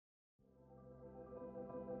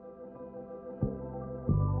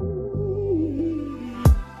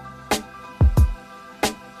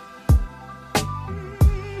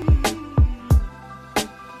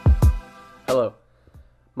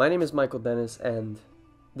My name is Michael Dennis, and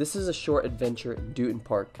this is a short adventure in Dutton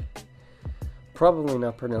Park. Probably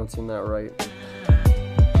not pronouncing that right.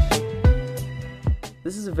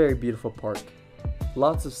 This is a very beautiful park.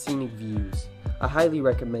 Lots of scenic views. I highly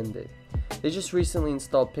recommend it. They just recently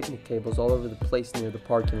installed picnic tables all over the place near the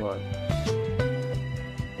parking lot.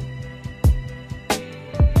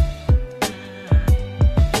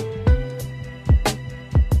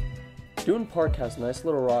 Dutton Park has nice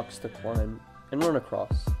little rocks to climb and run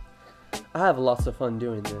across. I have lots of fun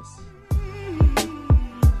doing this.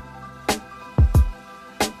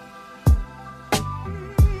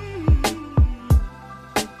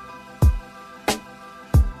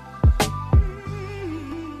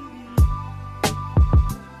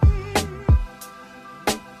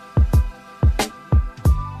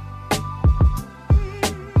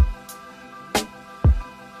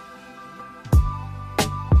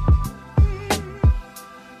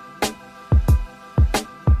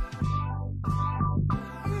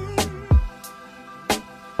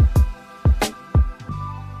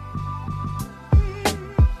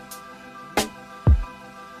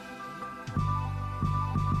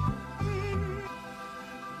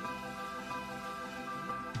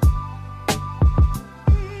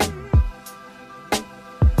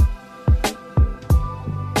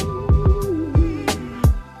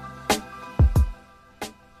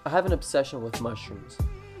 I have an obsession with mushrooms.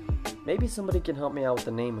 Maybe somebody can help me out with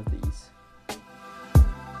the name of these.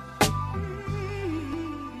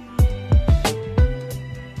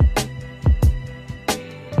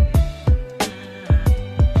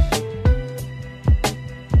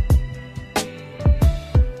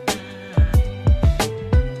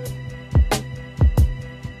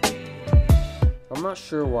 I'm not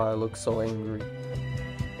sure why I look so angry.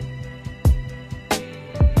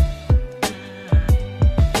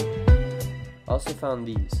 I also found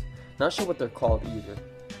these. Not sure what they're called either.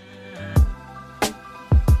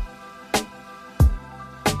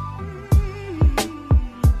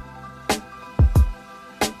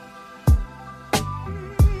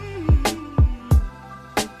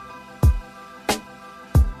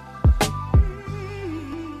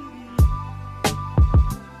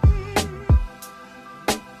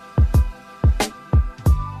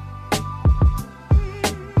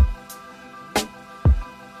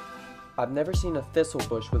 I've never seen a thistle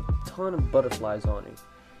bush with a ton of butterflies on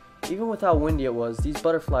it. Even with how windy it was, these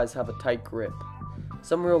butterflies have a tight grip.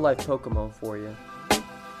 Some real life Pokemon for you.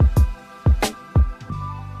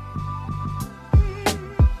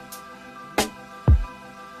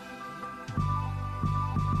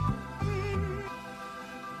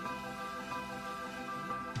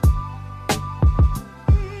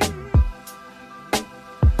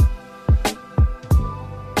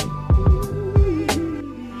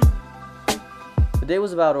 The day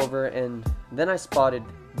was about over, and then I spotted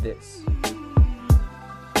this.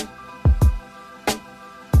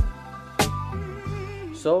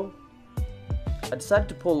 So, I decided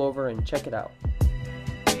to pull over and check it out.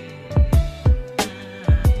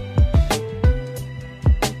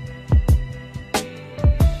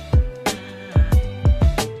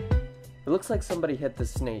 It looks like somebody hit the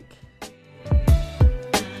snake.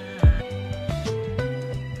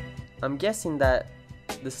 I'm guessing that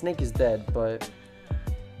the snake is dead, but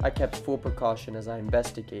I kept full precaution as I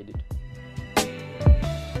investigated.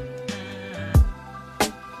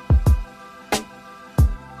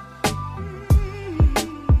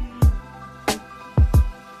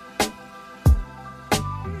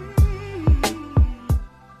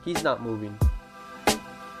 He's not moving.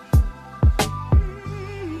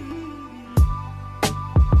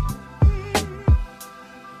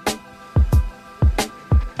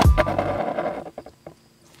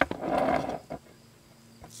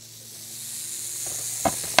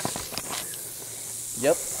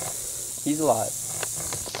 Yep, he's alive.